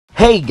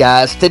Hey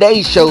guys,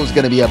 today's show is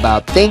going to be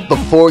about think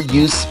before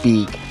you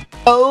speak.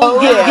 Oh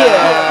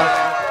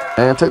yeah.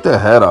 Man, take that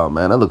hat off,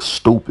 man. That looks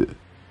stupid.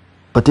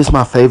 But this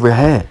my favorite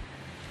hat.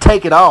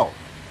 Take it off.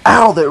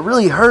 Ow, that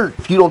really hurt.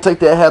 If you don't take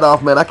that hat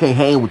off, man, I can't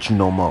hang with you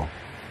no more.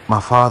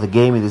 My father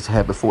gave me this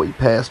hat before he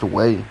passed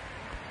away.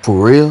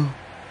 For real?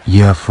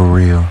 Yeah, for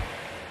real.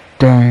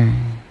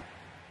 Dang.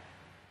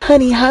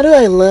 Honey, how do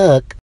I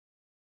look?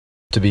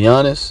 To be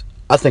honest,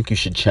 I think you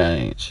should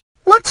change.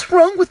 What's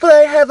wrong with what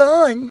I have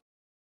on?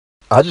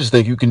 I just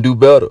think you can do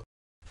better.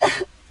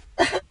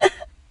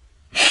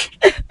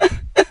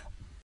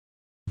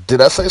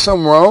 Did I say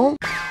something wrong?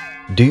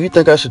 Do you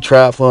think I should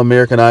try out for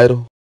American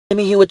Idol? Let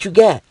me hear what you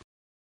got.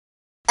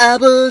 I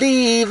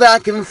believe I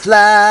can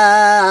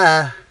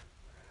fly.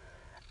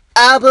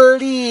 I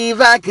believe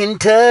I can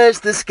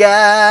touch the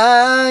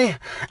sky.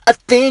 I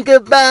think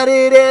about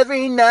it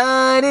every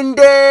night and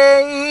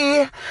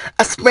day.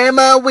 I spread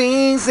my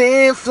wings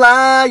and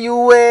fly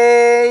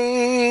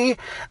away.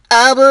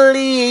 I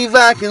believe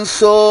I can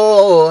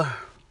soar.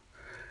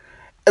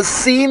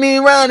 See me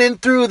running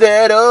through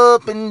that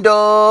open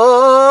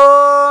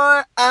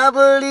door. I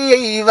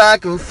believe I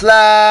can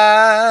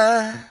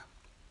fly.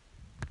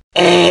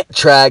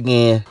 Try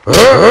again.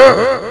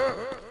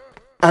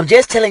 I'm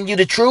just telling you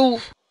the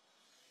truth.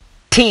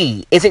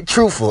 T, is it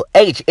truthful?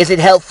 H, is it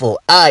helpful?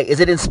 I, is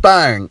it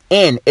inspiring?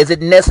 N, is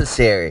it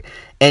necessary?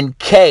 And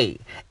K,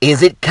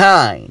 is it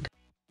kind?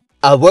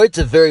 Our words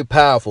are very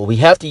powerful. We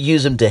have to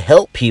use them to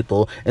help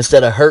people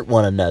instead of hurt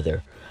one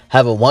another.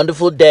 Have a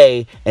wonderful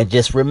day, and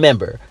just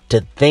remember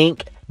to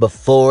think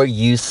before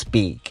you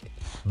speak.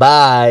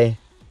 Bye.